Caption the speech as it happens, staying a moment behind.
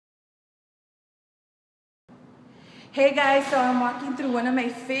Hey guys, so I'm walking through one of my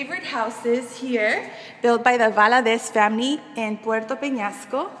favorite houses here, built by the Valadez family in Puerto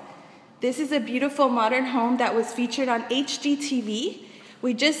Peñasco. This is a beautiful modern home that was featured on HGTV.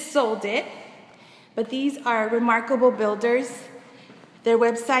 We just sold it, but these are remarkable builders. Their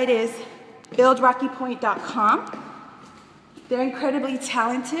website is buildrockypoint.com. They're incredibly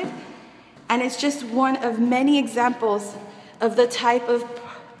talented, and it's just one of many examples of the type of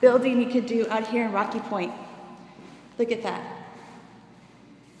building you could do out here in Rocky Point. Look at that.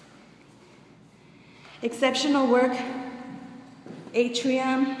 Exceptional work,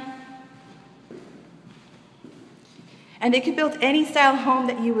 atrium. And they could build any style home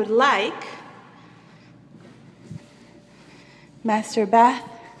that you would like. Master bath,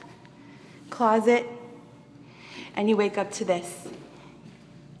 closet, and you wake up to this.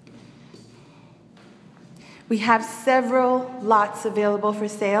 We have several lots available for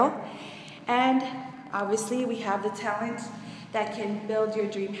sale, and obviously we have the talent that can build your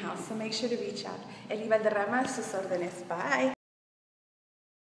dream house. So make sure to reach out. Eli Valderrama, sus órdenes. Bye.